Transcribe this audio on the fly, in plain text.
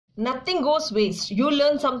Nothing goes waste. You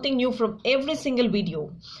learn something new from every single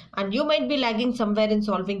video, and you might be lagging somewhere in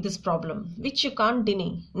solving this problem, which you can't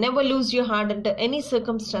deny. Never lose your heart under any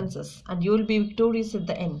circumstances, and you will be victorious at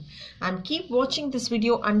the end. And keep watching this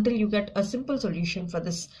video until you get a simple solution for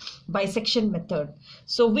this bisection method.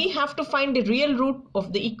 So we have to find the real root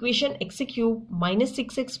of the equation x³ minus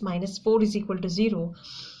 6x minus 4 is equal to 0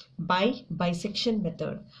 by bisection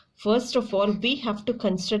method. First of all, we have to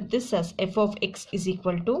consider this as f of x is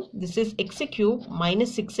equal to, this is x³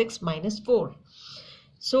 minus 6x minus 4.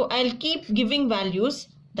 So I'll keep giving values,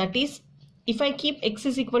 that is, if I keep x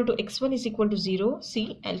is equal to x1 is equal to 0,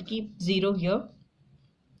 see, I'll keep 0 here.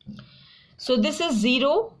 So this is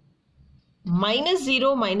 0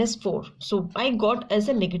 minus 4. So I got as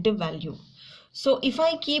a negative value. So if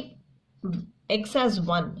I keep x as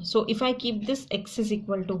 1, so if I keep this x is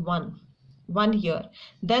equal to 1 here,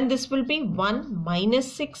 then this will be 1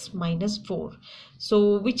 minus 6 minus 4,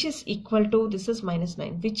 so which is equal to, this is minus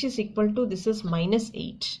 9, which is equal to, this is minus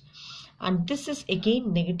 8, and this is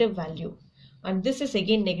again negative value, and this is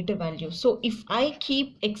again negative value. So if I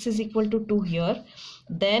keep x is equal to 2 here,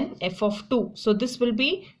 then f of 2, so this will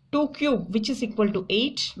be 2 cube, which is equal to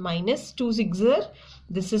 8 minus 2 6er,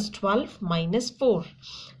 this is 12 minus 4,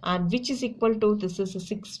 and which is equal to, this is a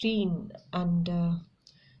 16, and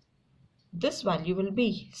this value will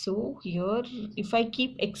be, so here if I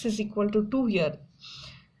keep x is equal to 2 here,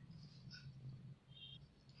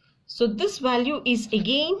 so this value is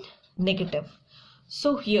again negative.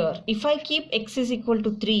 So here if I keep x is equal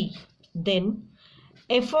to 3, then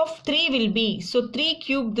f of 3 will be, so 3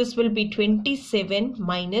 cube, this will be 27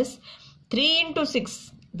 minus 3 into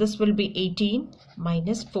 6, this will be 18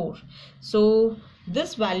 minus 4. So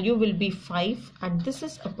this value will be 5, and this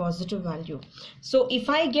is a positive value. So if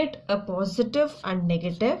I get a positive and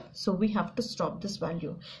negative, so we have to stop this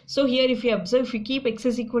value. So here if you observe, if we keep x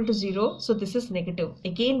is equal to 0, so this is negative,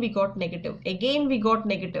 again we got negative, again we got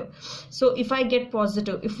negative. So if I get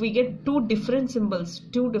positive, if we get two different symbols,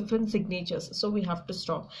 two different signatures, so we have to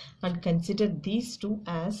stop and consider these two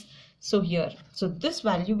as, so here, so this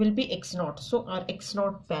value will be x0, so our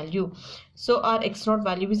x0 value, so our x0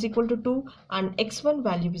 value is equal to 2 and x1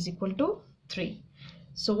 value is equal to 3.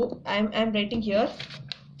 So I'm writing here,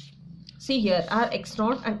 see here our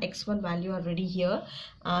x0 and x1 value are ready here,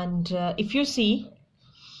 and if you see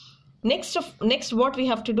next what we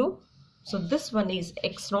have to do, so this one is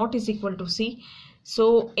x0 is equal to, see,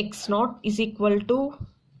 so x0 is equal to,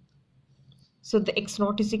 so the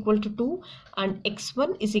x0 is equal to 2 and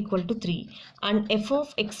x1 is equal to 3, and f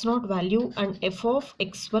of x0 value and f of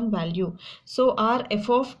x1 value, so our f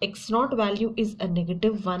of x0 value is a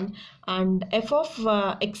negative 1 and f of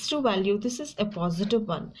x2 value, this is a positive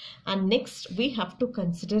 1, and next we have to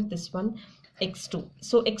consider this one x2.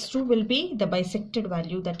 So x2 will be the bisected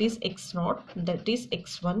value, that is x0, that is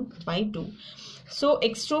x1 by 2. So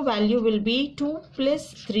x2 value will be 2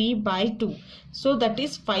 plus 3 by 2. So that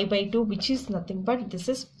is 5 by 2, which is nothing but this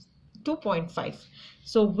is 2.5.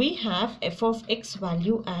 So we have f of x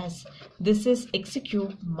value as, this is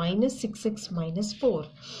x³ minus 6x minus 4.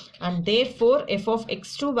 And therefore f of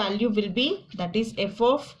x2 value will be, that is f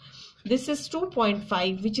of, this is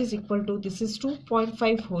 2.5, which is equal to, this is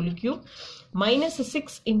 2.5 whole cube minus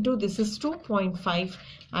 6 into, this is 2.5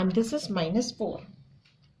 and this is minus 4.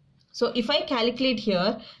 So if I calculate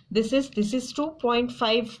here, this is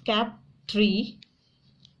 2.5 cap 3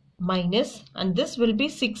 minus, and this will be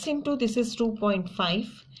 6 into, this is 2.5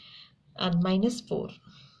 and minus 4,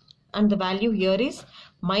 and the value here is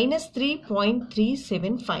minus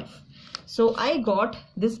 3.375. So I got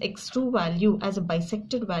this x2 value as a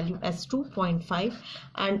bisected value as 2.5,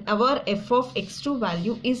 and our f of x2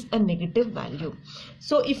 value is a negative value.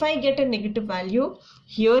 So if I get a negative value,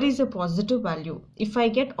 here is a positive value. If I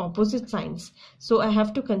get opposite signs, so I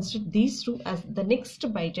have to consider these two as the next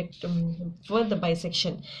bijection for the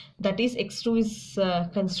bisection, that is x2 is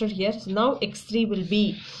considered here. So now x3 will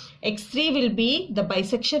be the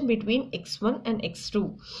bisection between x1 and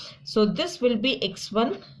x2. So this will be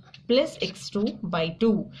x1 plus x2 by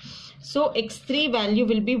 2. So x3 value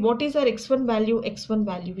will be, what is our x1 value? X1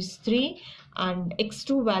 value is 3 and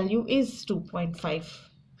x2 value is 2.5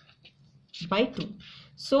 by 2.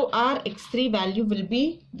 So our x3 value will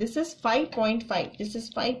be, this is 5.5. This is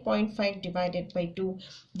 5.5 divided by 2,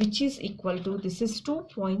 which is equal to, this is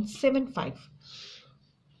 2.75.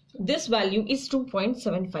 This value is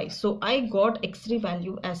 2.75. So I got x3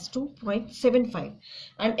 value as 2.75.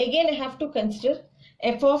 And again I have to consider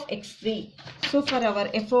f of x3. So for our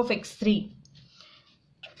f of x3,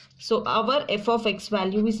 So our f of x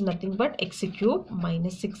value is nothing but x cube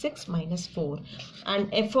minus 6x minus 4. And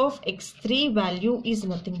f of x3 value is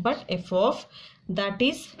nothing but f of, that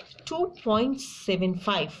is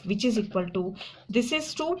 2.75, which is equal to, this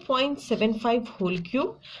is 2.75 whole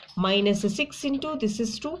cube minus 6 into this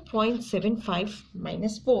is 2.75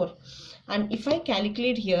 minus 4. And if I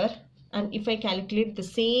calculate here and if I calculate the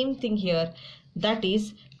same thing here, that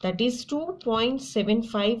is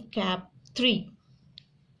 2.75 cap 3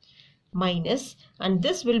 minus, and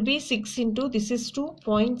this will be 6 into this is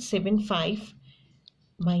 2.75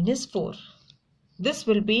 minus 4. This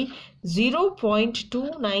will be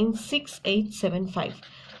 0.296875.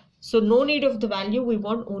 So no need of the value, we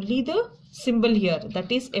want only the symbol here,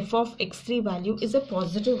 that is f of x3 value is a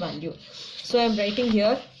positive value. So I am writing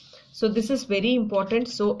here. So this is very important.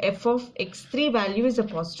 So f of x3 value is a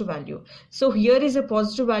positive value. So here is a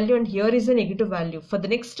positive value and here is a negative value. For the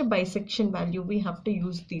next bisection value, we have to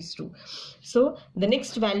use these two. So the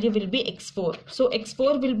next value will be x4. So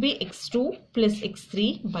x4 will be x2 plus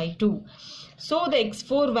x3 by 2. So the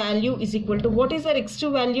x4 value is equal to, what is our x2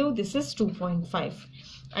 value? This is 2.5.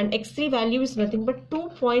 And x3 value is nothing but 2.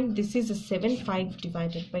 This is a 75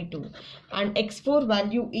 divided by 2. And x4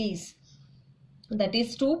 value is, that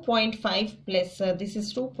is 2.5 plus this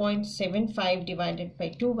is 2.75 divided by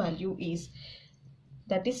 2 value is,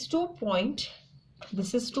 that is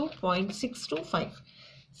this is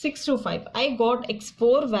 2.625. I got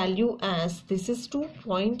x4 value as this is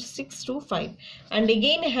 2.625, and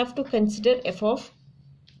again I have to consider f of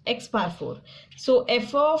x power 4. So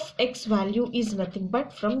f of x value is nothing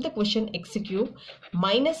but, from the question, x cube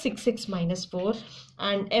minus 6x minus 4,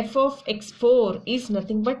 and f of x4 is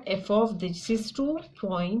nothing but f of, this is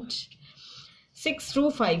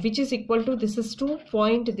 2.625, which is equal to, this is 2.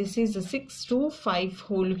 This is a 625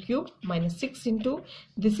 whole cube minus 6 into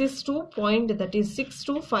this is 2. That is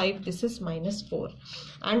 625, this is minus 4.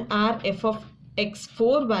 And our f of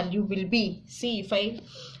x4 value will be, see,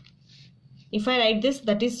 if I write this,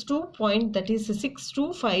 that is 2. That is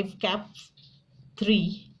 625 cap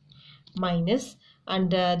 3 minus,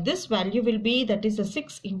 and this value will be, that is a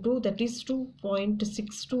 6 into that is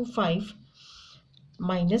 2.625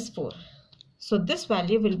 minus 4. So this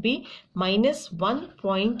value will be minus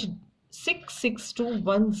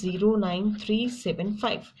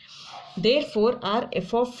 1.66210935. Therefore our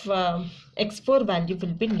f of x4 value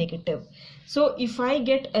will be negative. So if I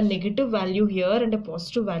get a negative value here and a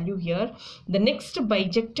positive value here, the next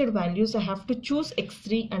bijected values I have to choose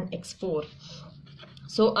x3 and x4.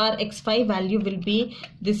 So our x5 value will be,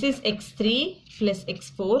 this is x3 plus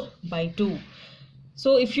x4 by 2.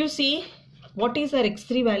 So if you see, what is our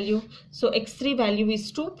x3 value? So x3 value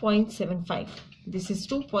is 2.75. This is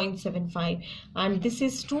 2.75, and this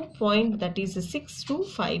is 2. That is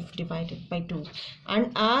 625 divided by 2.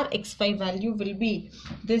 And our x5 value will be,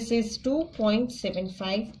 this is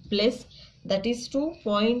 2.75 plus that is 2.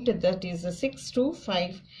 That is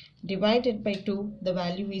 625 divided by 2. The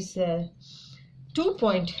value is 2.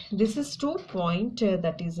 This is 2.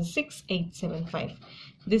 That is 6875.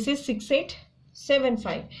 This is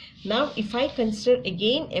 6875. Now if I consider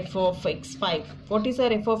again f of x5, what is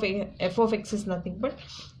our f of x is nothing but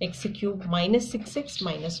x cube minus 6x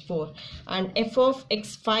minus 4, and f of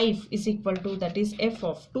x5 is equal to, that is f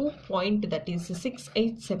of 2. That is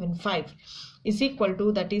 6875 is equal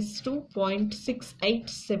to, that is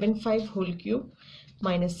 2.6875 whole cube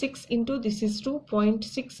minus 6 into this is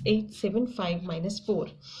 2.6875 minus 4.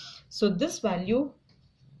 So this value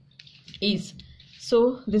is,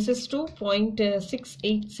 so this is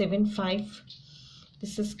 2.6875,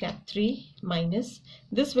 this is cap 3 minus,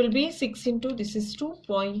 this will be 6 into this is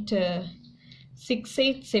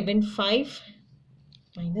 2.6875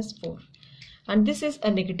 minus 4, and this is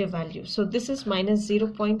a negative value. So this is minus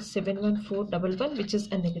 0.71411, which is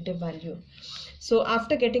a negative value. So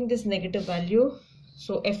after getting this negative value,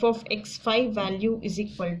 so f of x5 value is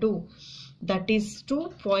equal to, that is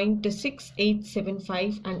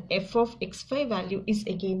 2.6875, and f of x5 value is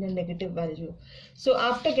again a negative value. So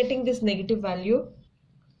after getting this negative value,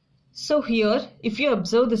 so here if you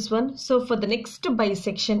observe this one, so for the next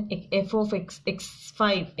bisection f of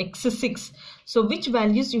x5, x6, so which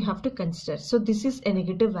values you have to consider? So this is a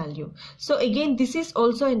negative value. So again this is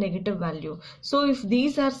also a negative value. So if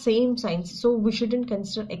these are same signs, so we shouldn't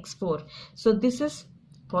consider x4. So this is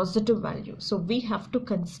positive value. So we have to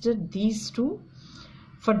consider these two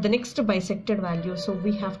for the next bisected value. So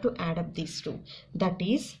we have to add up these two. That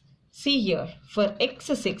is, see here for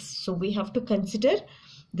x6, so we have to consider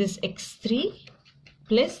this x3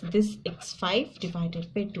 plus this x5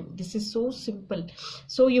 divided by 2. This is so simple.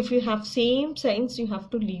 So if you have same signs, you have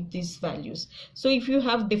to leave these values. So if you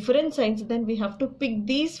have different signs, then we have to pick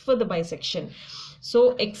these for the bisection.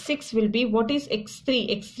 So x6 will be, what is x3?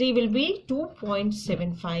 x3 will be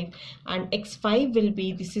 2.75 and x5 will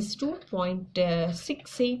be, this is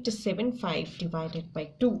 2.6875 divided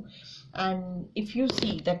by 2. And if you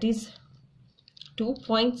see, that is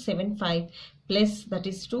 2.75 plus that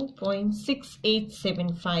is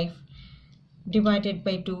 2.6875 divided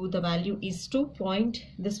by 2, the value is 2.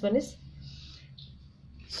 This one is,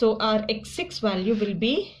 so our x6 value will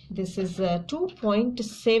be, this is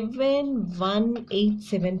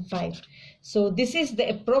 2.71875. So this is the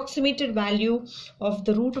approximated value of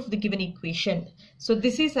the root of the given equation. So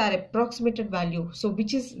this is our approximated value, so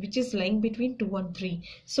which is lying between 2 and 3.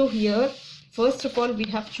 So here first of all we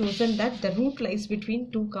have chosen that the root lies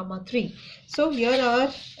between 2, 3. So here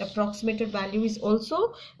our approximated value is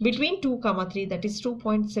also between 2, 3, that is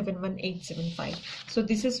 2.71875. So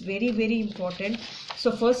this is very, very important.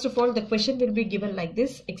 So first of all the question will be given like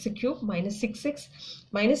this: x cube minus 6x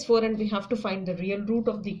minus 4, and we have to find the real root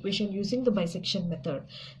of the equation using the bisection method.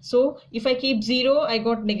 So if I keep 0, I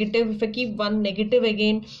got negative. If I keep 1, negative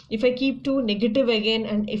again. If I keep 2, negative again.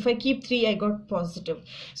 And if I keep 3, I got positive.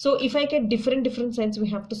 So if I get different signs, we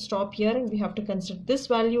have to stop here and we have to consider this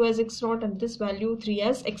value as x0 and this value 3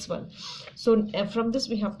 as x1. So from this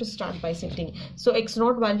we have to start bisecting. So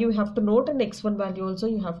x0 value you have to note and x1 value also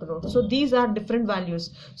you have to note. So these are different values.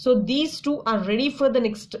 So these two are ready for the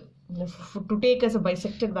next to take as a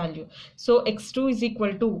bisected value. So x2 is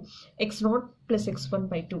equal to x0 plus x1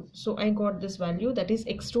 by 2. So I got this value, that is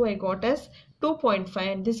x2 I got as 2.5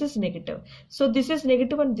 and this is negative. So this is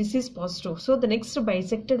negative and this is positive. So the next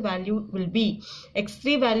bisected value will be,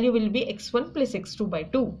 x3 value will be x1 plus x2 by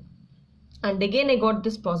 2. And again I got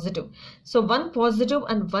this positive. So one positive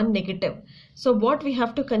and one negative. So what we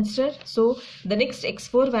have to consider, so the next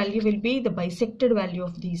x4 value will be the bisected value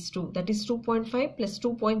of these two, that is 2.5 plus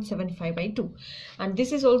 2.75 by 2. And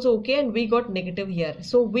this is also okay, and we got negative here.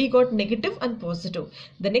 So we got negative and positive.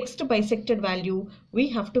 The next bisected value we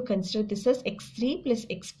have to consider this as x3 plus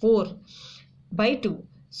x4 by 2.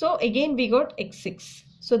 So again we got x6.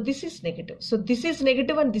 So this is negative. So this is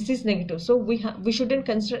negative and this is negative. So we shouldn't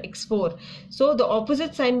consider x4. So the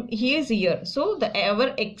opposite sign here is here. So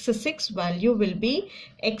our x6 value will be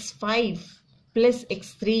x5 plus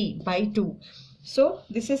x3 by 2. So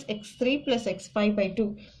this is x3 plus x5 by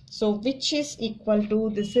 2. So which is equal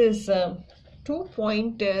to, this is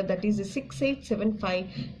 6875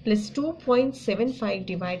 plus 2.75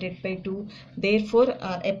 divided by 2. Therefore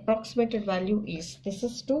our approximated value is, this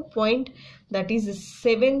is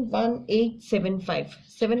 71875.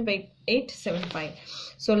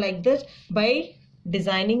 So like that, by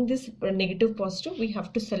designing this negative positive, we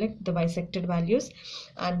have to select the bisected values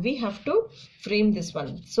and we have to frame this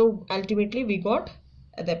one. So ultimately we got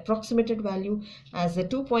the approximated value as the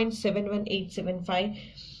 2.71875.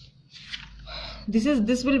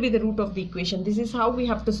 This will be the root of the equation. This is how we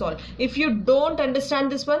have to solve. If you don't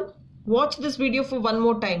understand this one, watch this video for one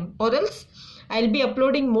more time, or else I'll be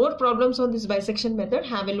uploading more problems on this bisection method.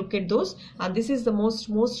 Have a look at those, and this is the most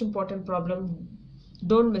important problem.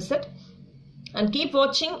 Don't miss it and keep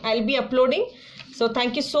watching. I'll be uploading. So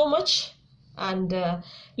thank you so much, and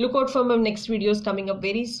look out for my next videos coming up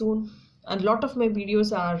very soon. And a lot of my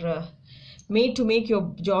videos are made to make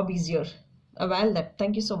your job easier.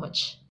 Thank you so much.